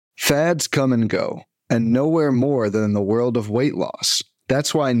Fads come and go, and nowhere more than in the world of weight loss.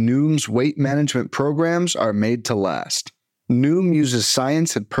 That's why Noom's weight management programs are made to last. Noom uses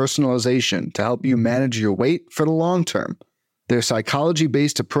science and personalization to help you manage your weight for the long term. Their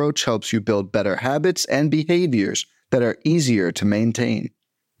psychology-based approach helps you build better habits and behaviors that are easier to maintain.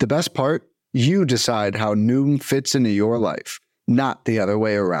 The best part? You decide how Noom fits into your life, not the other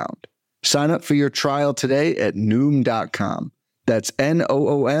way around. Sign up for your trial today at Noom.com. That's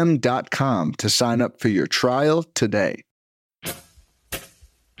Noom.com to sign up for your trial today.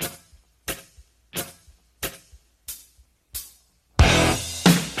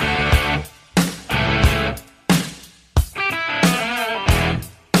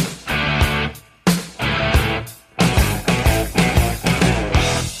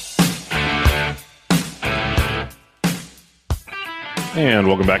 And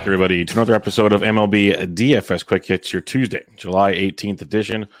welcome back, everybody, to another episode of MLB DFS Quick Hits, your Tuesday, July 18th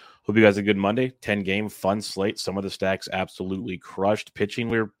edition. Hope you guys had a good Monday. 10-game fun slate. Some of the stacks absolutely crushed. Pitching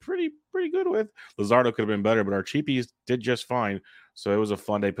we were pretty good with. Luzardo could have been better, but our cheapies did just fine. So it was a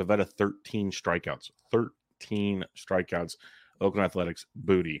fun day. Pavetta, 13 strikeouts. 13 strikeouts. Oakland Athletics,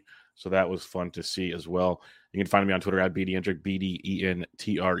 booty. So that was fun to see as well. You can find me on Twitter at BDentrek,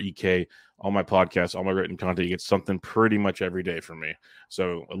 BDENTREK. All my podcasts, all my written content, you get something pretty much every day from me.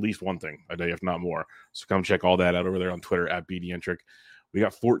 So at least one thing a day, if not more. So come check all that out over there on Twitter at BDentrek. We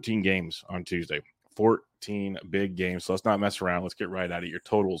got 14 games on Tuesday. 14 big games. So let's not mess around. Let's get right at it. Your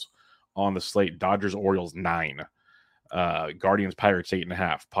totals on the slate. Dodgers, Orioles, 9. Guardians, Pirates,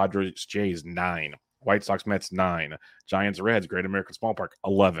 8.5. Padres, Jays, 9. White Sox, Mets, 9. Giants, Reds, Great American Small Park,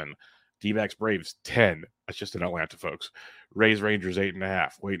 11. D-backs, Braves, 10. That's just in Atlanta, folks. Rays, Rangers,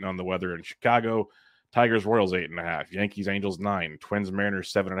 8.5. Waiting on the weather in Chicago. Tigers, Royals, 8.5. Yankees, Angels, 9. Twins,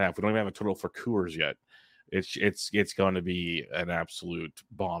 Mariners, 7.5. We don't even have a total for Coors yet. It's going to be an absolute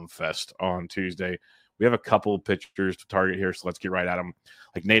bomb fest on Tuesday. We have a couple pitchers to target here, so let's get right at them.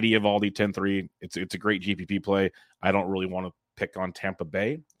 Like Nate Eovaldi, 10-3. It's a great GPP play. I don't really want to pick on Tampa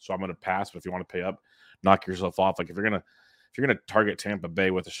Bay, so I'm going to pass. But if you want to pay up, knock yourself off. Like if you're gonna target Tampa Bay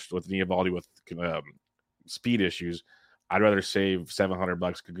with Eovaldi with speed issues, I'd rather save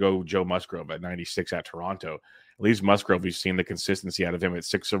 $700. Could go Joe Musgrove at 96 at Toronto. At least Musgrove, we've seen the consistency out of him at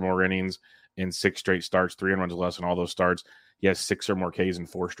 6 or more innings in 6 straight starts, 3 runs or less in all those starts. He has 6 or more Ks in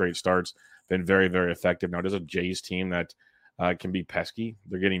 4 straight starts. Been very, very effective. Now, there's a Jays team that can be pesky.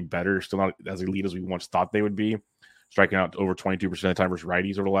 They're getting better. Still not as elite as we once thought they would be. Striking out over 22% of the time versus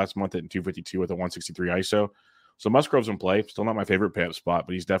righties over the last month at 252 with a 163 ISO. So Musgrove's in play. Still not my favorite pay-up spot,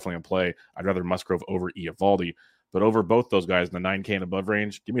 but he's definitely in play. I'd rather Musgrove over Eovaldi. But over both those guys in the 9K and above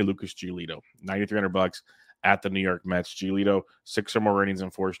range, give me Lucas Giolito. $9,300 at the New York Mets. Giolito, 6 or more innings in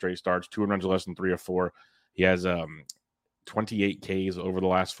 4 straight starts, 2 runs or less than 3 or 4. He has 28 Ks over the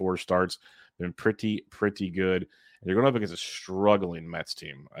last 4 starts. Been pretty good. And you're going up against a struggling Mets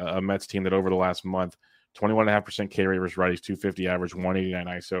team. A Mets team that over the last month, 21.5% K rate versus righties, 250 average,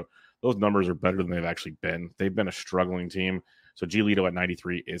 189 ISO. Those numbers are better than they've actually been. They've been a struggling team. So Giolito at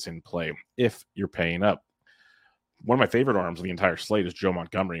 93 is in play if you're paying up. One of my favorite arms of the entire slate is Jordan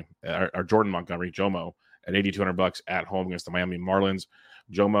Montgomery, Jomo, at $8,200 at home against the Miami Marlins.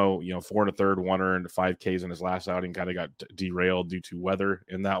 Jomo, 4 1/3, 1 earned, 5 Ks in his last outing, kind of got derailed due to weather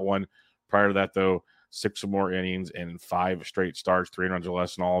in that one. Prior to that, though, 6 or more innings in 5 straight starts, 3 runs or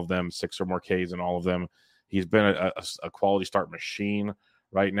less in all of them, 6 or more Ks in all of them. He's been a quality start machine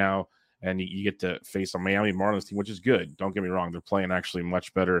right now, and you get to face a Miami Marlins team, which is good. Don't get me wrong. They're playing actually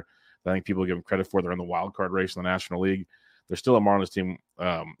much better than I think people give them credit for. They're in the wild card race in the National League. They're still a Marlins team,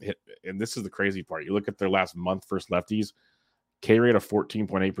 and this is the crazy part. You look at their last month versus lefties, K rate of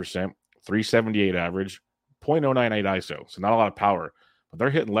 14.8%, 378 average, 0.098 ISO, so not a lot of power, but they're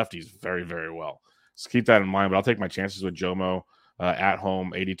hitting lefties very, very well. So keep that in mind, but I'll take my chances with Jomo at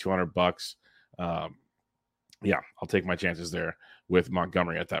home, $8,200. I'll take my chances there with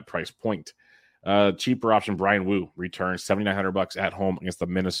Montgomery at that price point. Cheaper option, Brian Wu returns $7,900 at home against the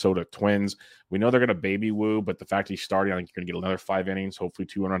Minnesota Twins. We know they're going to baby Wu, but the fact he's starting, I think you're going to get another 5 innings, hopefully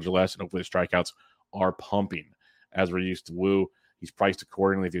 2 runs or less, and hopefully the strikeouts are pumping as we're used to Wu. He's priced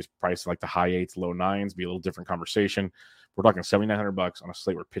accordingly. If he's priced like the high 8s, low 9s, be a little different conversation. We're talking $7,900 on a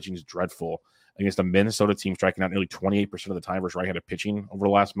slate where pitching is dreadful against a Minnesota team striking out nearly 28% of the time versus right-handed pitching over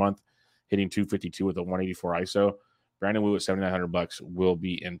the last month, hitting 252 with a 184 ISO. Brandon Wu at $7,900 will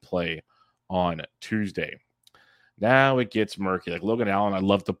be in play on Tuesday. Now it gets murky. Like Logan Allen, I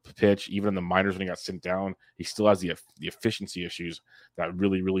love the pitch. Even in the minors when he got sent down, he still has the efficiency issues that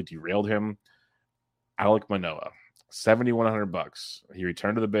really, really derailed him. Alek Manoah, $7,100. He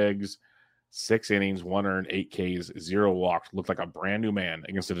returned to the bigs. 6 innings, 1 earned, 8 Ks, 0 walks. Looked like a brand new man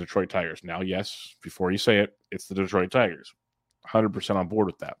against the Detroit Tigers. Now, yes, before you say it, it's the Detroit Tigers. 100% on board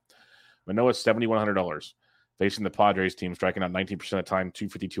with that. Manoah's $7,100 facing the Padres team, striking out 19% of the time,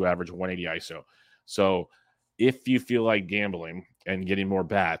 252 average, 180 ISO. So if you feel like gambling and getting more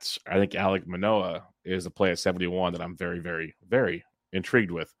bats, I think Alek Manoah is a play at 71 that I'm very, very, very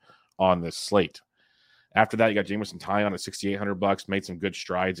intrigued with on this slate. After that, you got Jameson Taillon at $6,800, made some good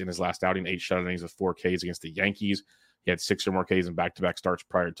strides in his last outing, 8 shutout innings with 4 Ks against the Yankees. He had 6 or more Ks in back-to-back starts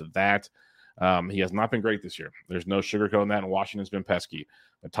prior to that. He has not been great this year. There's no sugarcoating that, and Washington's been pesky.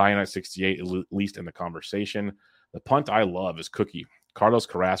 But Taillon at 68, at least in the conversation. The punt I love is Cookie. Carlos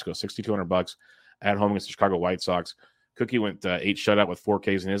Carrasco, $6,200 at home against the Chicago White Sox. Cookie went 8 shutout with 4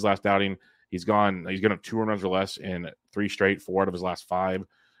 Ks in his last outing. He's given up 2 runs or less in 3 straight, 4 out of his last 5.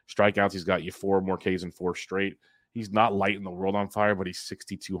 Strikeouts, he's got you 4 more Ks in 4 straight. He's not lighting the world on fire, but he's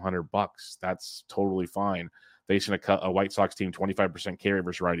 $6,200. That's totally fine. Facing a White Sox team, 25% carry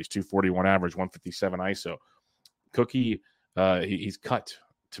versus righties, 241 average, 157 ISO. Cookie, he's cut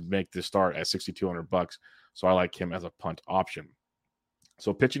to make this start at $6,200. So I like him as a punt option.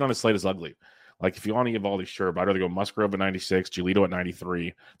 So pitching on the slate is ugly. Like, if you want to give all these I'd rather go Musgrove at 96, Giolito at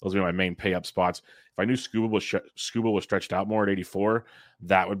 93. Those would be my main pay-up spots. If I knew Scuba was stretched out more at 84,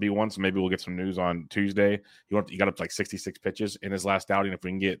 that would be one. So maybe we'll get some news on Tuesday. He got up to like 66 pitches in his last outing. If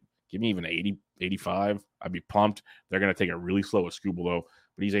we can give me even 80, 85, I'd be pumped. They're going to take it really slow with Scuba, though,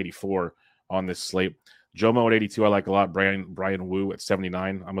 but he's 84 on this slate. Jomo at 82, I like a lot. Brian Wu at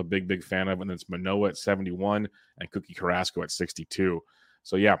 79, I'm a big fan of. And then it's Manoah at 71 and Cookie Carrasco at 62.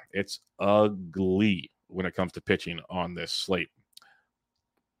 So, yeah, it's ugly when it comes to pitching on this slate.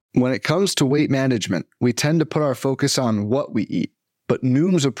 When it comes to weight management, we tend to put our focus on what we eat, but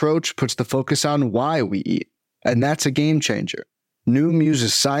Noom's approach puts the focus on why we eat, and that's a game changer. Noom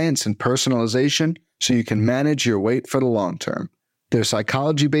uses science and personalization so you can manage your weight for the long term. Their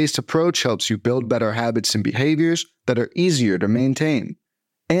psychology-based approach helps you build better habits and behaviors that are easier to maintain.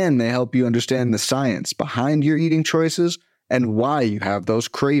 And they help you understand the science behind your eating choices and why you have those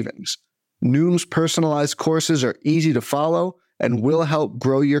cravings. Noom's personalized courses are easy to follow and will help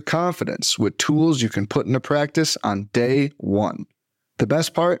grow your confidence with tools you can put into practice on day 1. The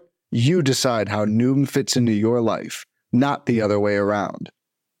best part? You decide how Noom fits into your life, not the other way around.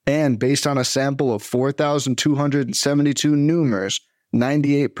 And based on a sample of 4,272 Noomers,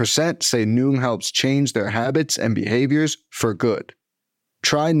 98% say Noom helps change their habits and behaviors for good.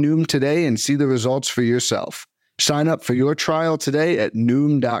 Try Noom today and see the results for yourself. Sign up for your trial today at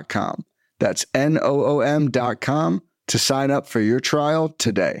Noom.com. That's Noom.com to sign up for your trial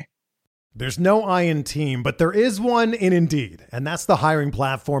today. There's no I in team, but there is one in Indeed, and that's the hiring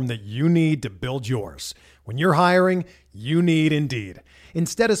platform that you need to build yours. When you're hiring, you need Indeed.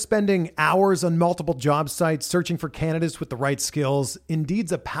 Instead of spending hours on multiple job sites searching for candidates with the right skills,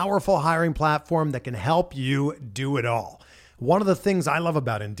 Indeed's a powerful hiring platform that can help you do it all. One of the things I love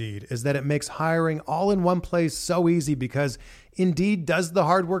about Indeed is that it makes hiring all in one place so easy because Indeed does the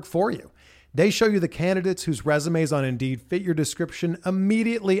hard work for you. They show you the candidates whose resumes on Indeed fit your description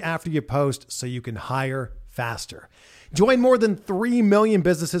immediately after you post so you can hire faster. Join more than 3 million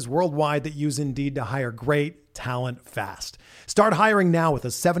businesses worldwide that use Indeed to hire great talent fast. Start hiring now with a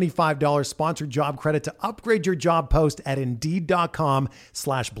 $75 sponsored job credit to upgrade your job post at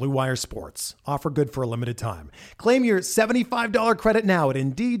Indeed.com/Blue Wire Sports. Offer good for a limited time. Claim your $75 credit now at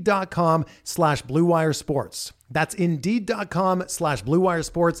Indeed.com/Blue Wire Sports. That's Indeed.com/Blue Wire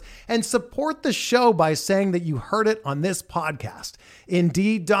Sports, and support the show by saying that you heard it on this podcast.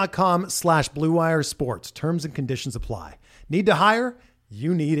 Indeed.com/Blue Wire Sports. Terms and conditions apply. Need to hire?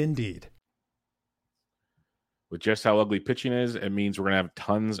 You need Indeed. With just how ugly pitching is, it means we're going to have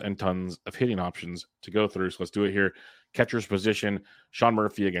tons and tons of hitting options to go through. So let's do it here. Catcher's position, Sean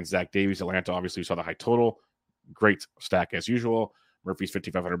Murphy against Zach Davies. Atlanta, obviously, we saw the high total. Great stack as usual. Murphy's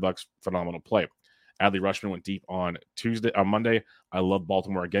 $5,500. Phenomenal play. Adley Rutschman went deep on Monday. I love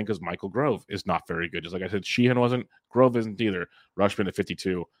Baltimore again because Michael Grove is not very good. Just like I said, Sheehan wasn't. Grove isn't either. Rutschman at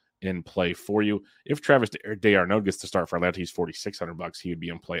 52 in play for you. If Travis DeArnaud gets to start for Atlanta, he's $4,600. He would be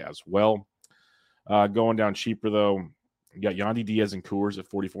in play as well. Going down cheaper, though, you got Yandy Diaz and Coors at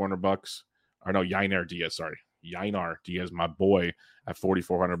 $4,400. Or no, Yainer Diaz, my boy, at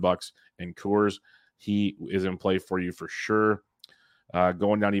 $4,400. And Coors, he is in play for you for sure.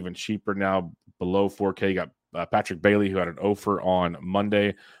 Going down even cheaper now, below 4K, you got Patrick Bailey, who had an offer on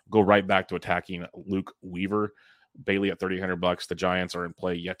Monday. Go right back to attacking Luke Weaver. Bailey at $3,800. The Giants are in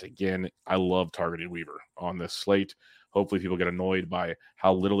play yet again. I love targeting Weaver on this slate. Hopefully people get annoyed by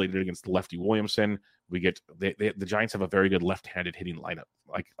how little they did against Lefty Williamson. The Giants have a very good left-handed hitting lineup,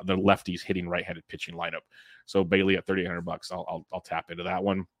 like the lefties hitting right-handed pitching lineup. So Bailey at $3,800, I'll tap into that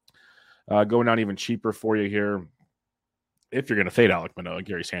one. Going down even cheaper for you here. If you're going to fade Alek Manoah,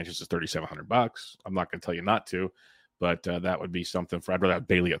 Gary Sanchez is $3,700. I'm not going to tell you not to, but that would be something for. I'd rather have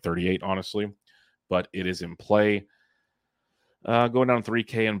Bailey at 38, honestly, but it is in play. Going down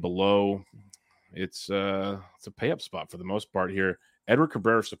 3K and below, it's a pay-up spot for the most part here. Edward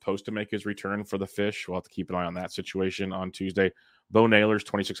Cabrera is supposed to make his return for the Fish. We'll have to keep an eye on that situation on Tuesday. Bo Naylor's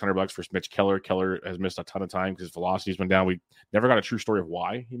 $2,600 for Mitch Keller. Keller has missed a ton of time because his velocity's been down. We never got a true story of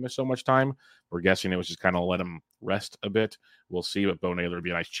why he missed so much time. We're guessing it was just kind of let him rest a bit. We'll see, but Bo Naylor would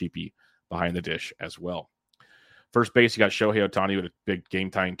be a nice cheapie behind the dish as well. First base, you got Shohei Ohtani with a big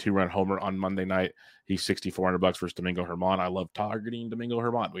game-tying 2-run homer on Monday night. He's $6,400 versus Domingo Germán. I love targeting Domingo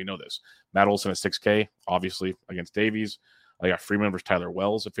Germán. We know this. Matt Olson at 6K, obviously, against Davies. I got Freeman versus Tyler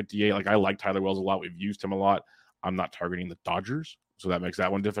Wells at 58. I like Tyler Wells a lot. We've used him a lot. I'm not targeting the Dodgers, so that makes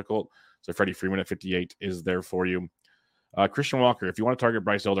that one difficult. So Freddie Freeman at 58 is there for you. Christian Walker, if you want to target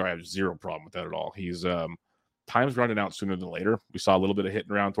Bryce Elder, I have zero problem with that at all. He's time's running out sooner than later. We saw a little bit of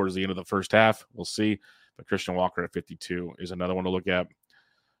hitting around towards the end of the first half. We'll see. But Christian Walker at 52 is another one to look at.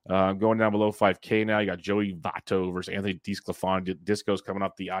 Going down below 5K now, you got Joey Votto versus Anthony DeSclafani. Disco's coming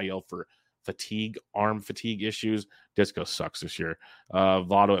up the IL for arm fatigue issues. Disco sucks this year.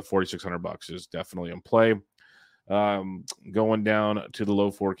 Votto at $4,600 is definitely in play. Going down to the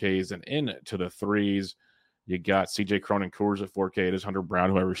low 4Ks and into the threes, you got CJ Cron and Coors at 4K. It is Hunter Brown,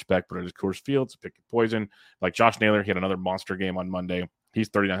 who I respect, but it is Coors Field. It's pick your poison. Like Josh Naylor, he had another monster game on Monday. He's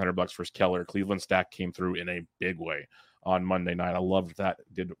 $3,900 versus Keller. Cleveland stack came through in a big way on Monday night. I loved that.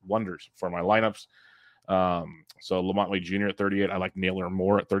 It did wonders for my lineups. So Lamont Wade Jr. at 38. I like Naylor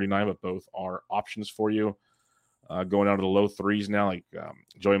more at 39, but both are options for you. Going down to the low threes now, like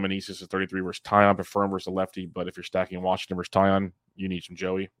Joey Meneses is 33 versus Tyon. Prefer him versus a lefty, but if you're stacking Washington versus Tyon, you need some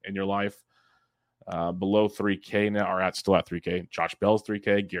Joey in your life. Below 3K now, or still at 3K. Josh Bell's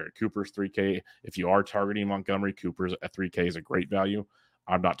 3K. Garrett Cooper's 3K. If you are targeting Montgomery, Cooper's at 3K is a great value.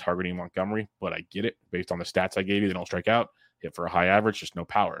 I'm not targeting Montgomery, but I get it. Based on the stats I gave you, they don't strike out. Hit for a high average, just no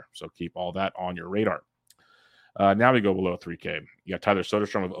power. So keep all that on your radar. Now we go below 3K. You got Tyler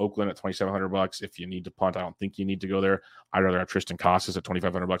Soderstrom of Oakland at $2,700. If you need to punt, I don't think you need to go there. I'd rather have Tristan Casas at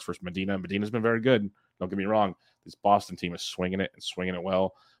 $2,500 versus Medina. Medina's been very good. Don't get me wrong. This Boston team is swinging it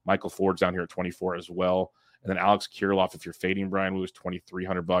well. Michael Ford's down here at 24 as well. And then Alex Kirilloff, if you're fading Brian Wu, is $2,300.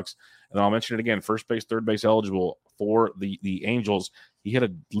 And then I'll mention it again, first base, third base eligible for the Angels. He hit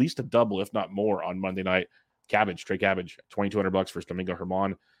at least a double, if not more, on Monday night. Trey Cabbage, $2,200 versus Domingo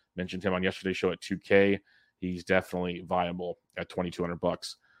Germán. Mentioned him on yesterday's show at 2K. He's definitely viable at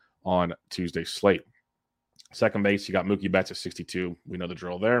 $2,200 on Tuesday's slate. Second base, you got Mookie Betts at 62. We know the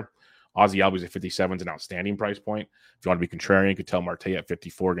drill there. Ozzie Albies at 57 is an outstanding price point. If you want to be contrarian, you could tell Marte at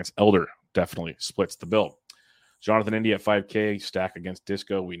 54 against Elder. Definitely splits the bill. Jonathan India at 5K, stack against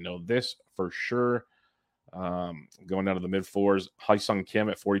Disco. We know this for sure. Going down to the mid-fours, Hyesung Kim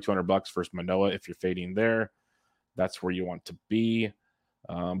at $4,200 versus Manoah. If you're fading there, that's where you want to be.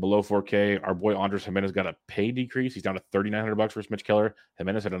 Below 4K, our boy Andres Jimenez got a pay decrease. He's down to $3,900 versus Mitch Keller.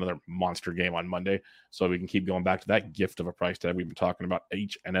 Jimenez had another monster game on Monday, so we can keep going back to that gift of a price tag we've been talking about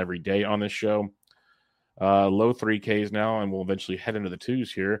each and every day on this show. Low 3Ks now, and we'll eventually head into the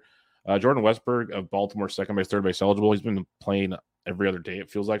twos here. Jordan Westberg of Baltimore, second base, third base eligible. He's been playing every other day, it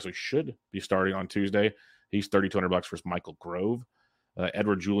feels like, so he should be starting on Tuesday. He's $3,200 versus Michael Grove.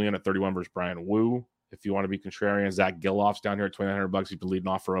 Edward Julian at 31 versus Brian Wu. If you want to be contrarian, Zach Geloff's down here at $2,900. He's been leading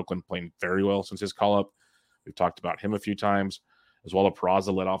off for Oakland, playing very well since his call-up. We've talked about him a few times. As well,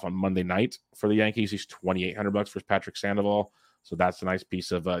 Peraza led off on Monday night for the Yankees. He's $2,800 versus Patrick Sandoval. So that's a nice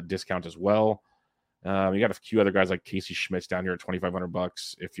piece of discount as well. You got a few other guys like Casey Schmitz down here at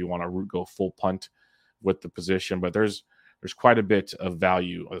 $2,500 if you want to go full punt with the position. But there's quite a bit of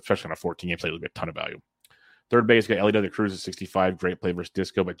value, especially on a 14-game slate. There'll be a ton of value. Third base, got Ellie Cruz at 65. Great play versus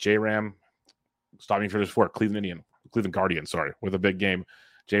Disco. But J-Ram, stopping for this for Cleveland Guardians, with a big game.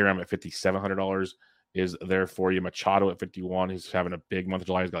 J-Ram at $5,700 is there for you. Machado at 51. He's having a big month of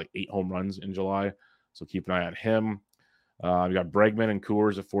July. He's got like 8 home runs in July. So keep an eye on him. You got Bregman and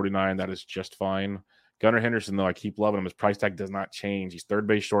Coors at 49. That is just fine. Gunnar Henderson, though, I keep loving him. His price tag does not change. He's third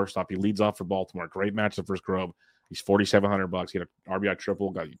base shortstop. He leads off for Baltimore. Great matchup versus Grove. He's $4,700. He had an RBI triple,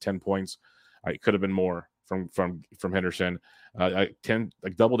 got you 10 points. It could have been more from Henderson. 10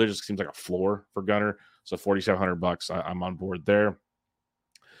 double digits seems like a floor for Gunnar. So $4,700. I'm on board there.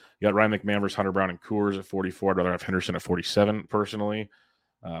 You got Ryan McMahon versus Hunter Brown and Coors at 44. I'd rather have Henderson at 47 personally,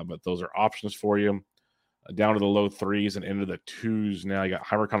 but those are options for you. Down to the low threes and into the twos now. You got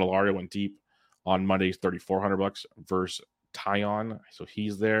Heimer Candelario went deep on Monday's $3,400 versus Tyon, so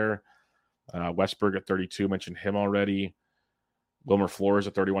he's there. Westberg at 32, mentioned him already. Wilmer Flores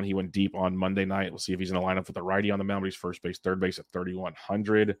at 31, he went deep on Monday night. We'll see if he's in the lineup with the righty on the mound, but he's first base, third base at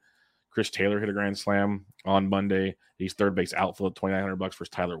 3,100. Chris Taylor hit a grand slam on Monday. He's third base outfield at $2,900 versus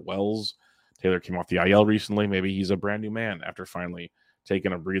Tyler Wells. Taylor came off the IL recently. Maybe he's a brand new man after finally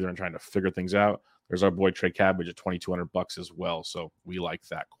taking a breather and trying to figure things out. There's our boy Trey Cabbage at $2,200 as well, so we like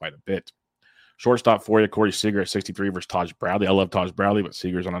that quite a bit. Shortstop for you, Corey Seager at 63 versus Taj Bradley. I love Taj Bradley, but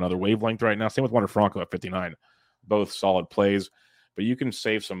Seager's on another wavelength right now. Same with Wander Franco at 59. Both solid plays, but you can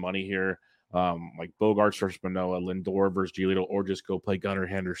save some money here. Like Bogarts versus Manoah, Lindor versus Giolito, or just go play Gunnar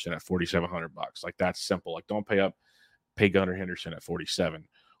Henderson at $4,700. Like, that's simple. Like, don't pay up, pay Gunnar Henderson at 47,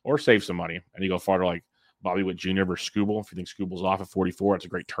 or save some money and you go farther like Bobby Witt Jr. versus Skubal. If you think Skubal's off at 44, it's a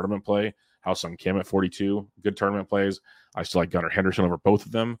great tournament play. Ha-Seong Kim at 42, good tournament plays. I still like Gunnar Henderson over both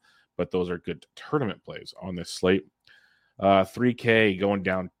of them, but those are good tournament plays on this slate. 3K going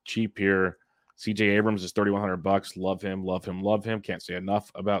down cheap here. CJ Abrams is $3,100. Love him, love him, love him. Can't say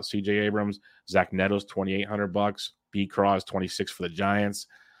enough about CJ Abrams. Zach Neto's $2,800. B. Craw is 26 for the Giants.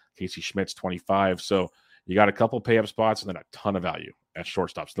 Casey Schmidt's 25. So you got a couple pay-up spots and then a ton of value at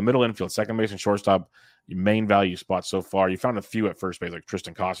shortstops. The middle infield, second base and shortstop, your main value spots so far. You found a few at first base like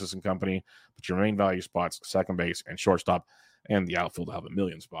Tristan Casas and company, but your main value spots, second base and shortstop, and the outfield will have a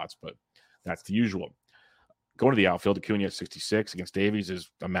million spots, but that's the usual. Going to the outfield, Acuna at 66 against Davies is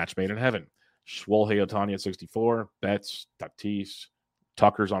a match made in heaven. Shohei Ohtani at 64, Betts, Tatis,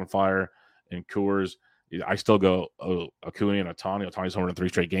 Tucker's on fire, and Coors. I still go Acuna and Ohtani. Ohtani's home in 3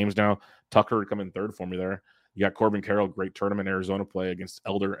 straight games now. Tucker would come in third for me there. You got Corbin Carroll, great tournament Arizona play against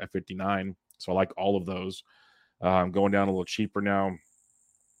Elder at 59. So I like all of those. Going down a little cheaper now.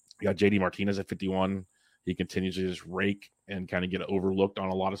 You got JD Martinez at 51. He continues to just rake and kind of get overlooked on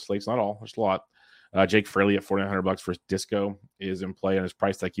a lot of slates. Not all, just a lot. Jake Fraley at $4,900 for Disco is in play, and his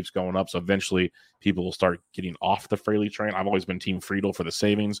price tag keeps going up. So eventually people will start getting off the Fraley train. I've always been Team Friedel for the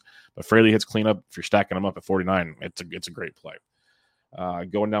savings, but Fraley hits cleanup. If you're stacking them up at 49, it's a great play.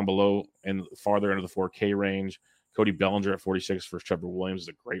 Going down below and farther into the 4K range, Cody Bellinger at 46 for Trevor Williams is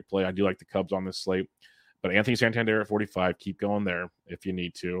a great play. I do like the Cubs on this slate, but Anthony Santander at 45, keep going there if you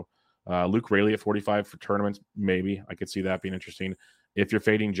need to. Luke Raley at 45 for tournaments, maybe. I could see that being interesting. If you're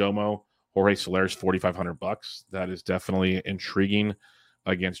fading Jomo, Jorge Soler's $4,500. That is definitely intriguing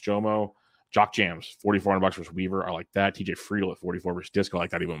against Jomo. Jock Jams, $4,400 versus Weaver. I like that. TJ Friedel at 44 versus Disco. I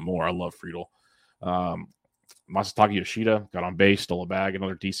like that even more. I love Friedel. Masataka Yoshida got on base, stole a bag.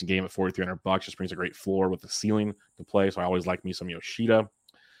 Another decent game at $4,300. Just brings a great floor with the ceiling to play. So I always like me some Yoshida.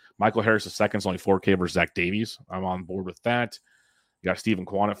 Michael Harris II is only 4K versus Zach Davies. I'm on board with that. You got Stephen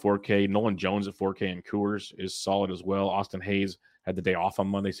Kwan at 4K. Nolan Jones at 4K, and Coors is solid as well. Austin Hayes had the day off on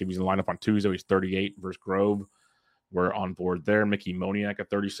Monday, so he's in the lineup on Tuesday. He's 38 versus Grove. We're on board there. Mickey Moniak at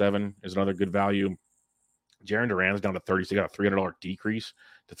 37 is another good value. Jarren Duran's down to 36. He got a $300 decrease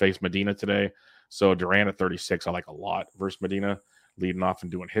to face Medina today. So Duran at 36, I like a lot versus Medina, leading off and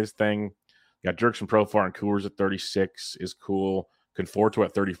doing his thing. You got Jerkson Profar and Coors at 36 is cool. Conforto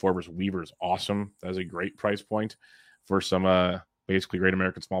at 34 versus Weaver is awesome. That is a great price point for some basically Great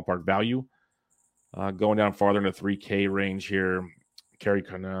American Small Park value. Going down farther in the 3K range here, Kerry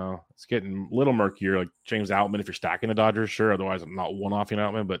Cano. It's getting a little murkier. Like James Outman, if you're stacking the Dodgers, sure. Otherwise, I'm not one-offing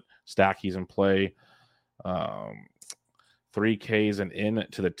Outman, but stack, he's in play. 3Ks and in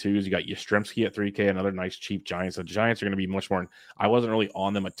to the twos. You got Yastrzemski at 3K, another nice cheap Giants. The Giants are going to be much more. I wasn't really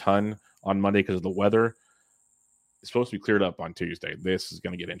on them a ton on Monday because of the weather. It's supposed to be cleared up on Tuesday. This is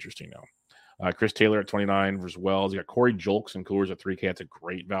going to get interesting now. Chris Taylor at 29 versus Wells. You got Corey Julks and Coors at 3K. That's a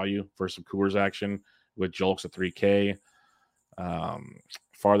great value for some Coors action with Julks at 3K.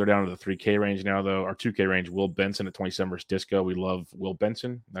 Farther down to the 3K range now, though, our 2K range, Will Benson at 27 versus Disco. We love Will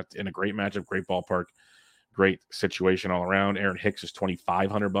Benson. That's in a great matchup, great ballpark, great situation all around. Aaron Hicks is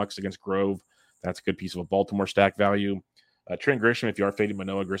 $2,500 against Grove. That's a good piece of a Baltimore stack value. Trent Grisham, if you are fading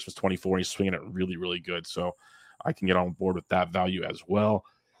Manoah, Grisham's 24. He's swinging it really, really good. So I can get on board with that value as well.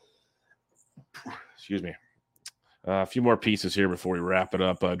 Excuse me. A few more pieces here before we wrap it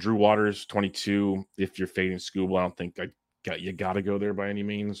up. Drew Waters, 22. If you're fading Scooble, I don't think you got to go there by any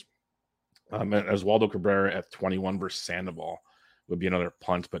means. Oswaldo Cabrera at 21 versus Sandoval would be another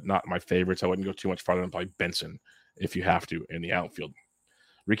punt, but not my favorites. I wouldn't go too much farther than probably Benson if you have to in the outfield.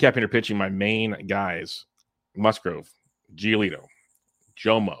 Recapping your pitching, my main guys, Musgrove, Giolito,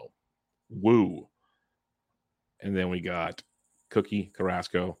 Jomo, Woo, and then we got Cookie,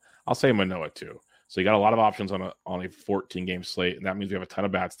 Carrasco. I'll say Manoah too. So you got a lot of options on a 14-game slate, and that means we have a ton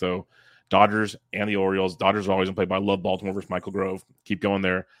of bats though. Dodgers and the Orioles. Dodgers are always going to play, but I love Baltimore versus Michael Grove. Keep going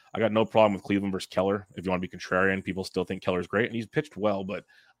there. I got no problem with Cleveland versus Keller. If you want to be contrarian, people still think Keller's great, and he's pitched well, but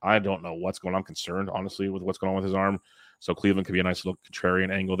I don't know what's going on. I'm concerned, honestly, with what's going on with his arm. So Cleveland could be a nice little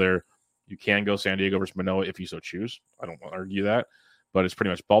contrarian angle there. You can go San Diego versus Manoah if you so choose. I don't want to argue that, but it's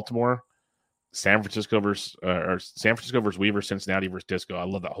pretty much Baltimore, San Francisco versus Weaver, Cincinnati versus Disco. I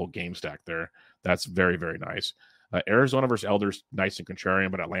love that whole game stack there. That's very, very nice. Arizona versus Elders, nice and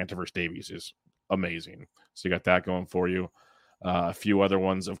contrarian, but Atlanta versus Davies is amazing. So you got that going for you. A few other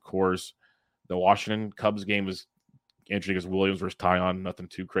ones, of course. The Washington Cubs game was interesting because Williams versus Tyon, nothing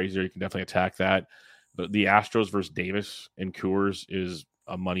too crazy. You can definitely attack that. But the Astros versus Davis in Coors is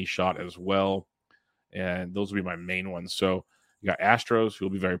a money shot as well. And those will be my main ones. So you got Astros, who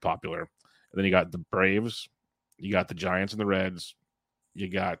will be very popular. And then you got the Braves. You got the Giants and the Reds. You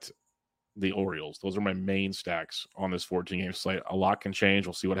got the Orioles. Those are my main stacks on this 14-game slate. A lot can change.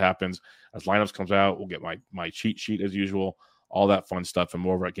 We'll see what happens. As lineups comes out, we'll get my cheat sheet as usual. All that fun stuff and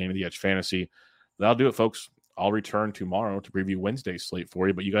more over at Game of the Edge Fantasy. That'll do it, folks. I'll return tomorrow to preview Wednesday's slate for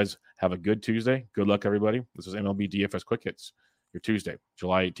you. But you guys have a good Tuesday. Good luck, everybody. This is MLB DFS Quick Hits, your Tuesday,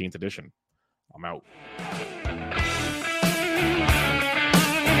 July 18th edition. I'm out.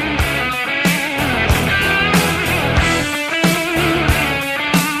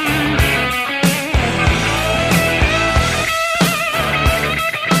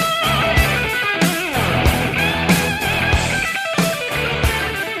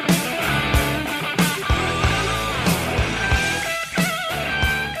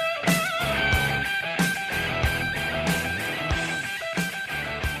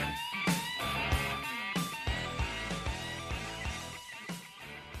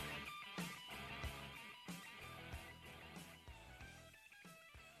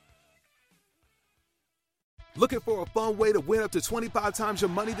 Looking for a fun way to win up to 25 times your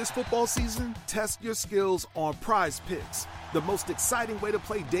money this football season? Test your skills on Prize Picks, the most exciting way to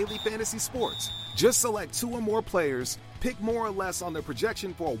play daily fantasy sports. Just select 2 or more players, pick more or less on their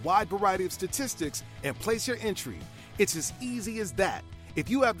projection for a wide variety of statistics, and place your entry. It's as easy as that. If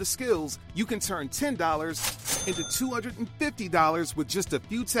you have the skills, you can turn $10 into $250 with just a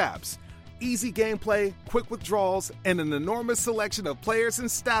few taps. Easy gameplay, quick withdrawals, and an enormous selection of players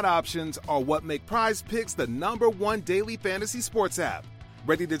and stat options are what make Prize Picks the #1 daily fantasy sports app.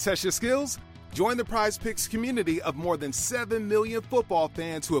 Ready to test your skills? Join the Prize Picks community of more than 7 million football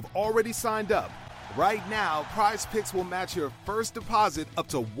fans who have already signed up. Right now, Prize Picks will match your first deposit up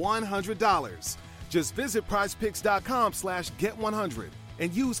to $100. Just visit prizepicks.com/get100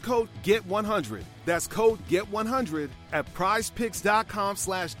 and use code GET100. That's code GET100 at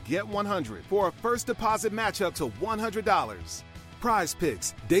prizepicks.com/get100 for a first deposit match up to $100. Prize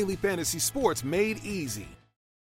Picks, daily fantasy sports made easy.